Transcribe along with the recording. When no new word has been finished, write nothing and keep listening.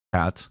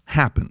that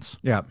happens.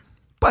 Yeah.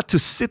 But to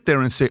sit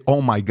there and say,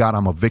 "Oh my God,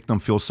 I'm a victim.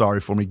 Feel sorry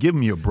for me. Give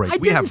me a break." I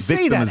didn't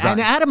say that. And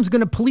Adam's going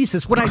to police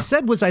this. What I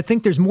said was, I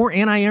think there's more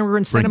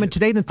anti-immigrant sentiment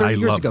today than 30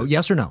 years ago.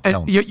 Yes or no?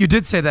 And you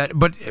did say that,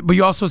 but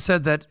you also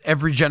said that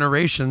every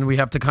generation we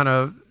have to kind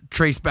of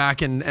trace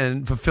back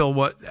and fulfill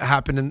what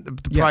happened in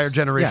the prior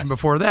generation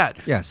before that.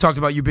 Yes. Talked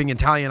about you being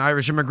Italian,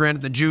 Irish immigrant,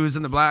 and the Jews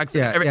and the blacks,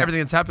 and everything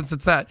that's happened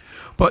since that.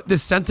 But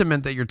this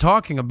sentiment that you're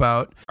talking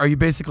about, are you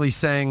basically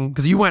saying,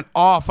 because you went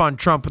off on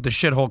Trump with the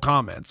shithole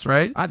comments,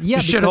 right?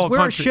 Yeah, because we're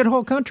a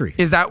shithole country.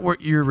 Is that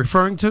what you're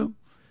referring to?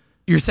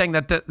 You're saying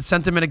that the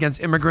sentiment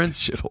against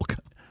immigrants, shithole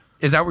country.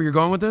 Is that where you're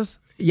going with this?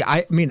 Yeah,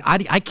 I mean,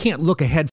 I can't look ahead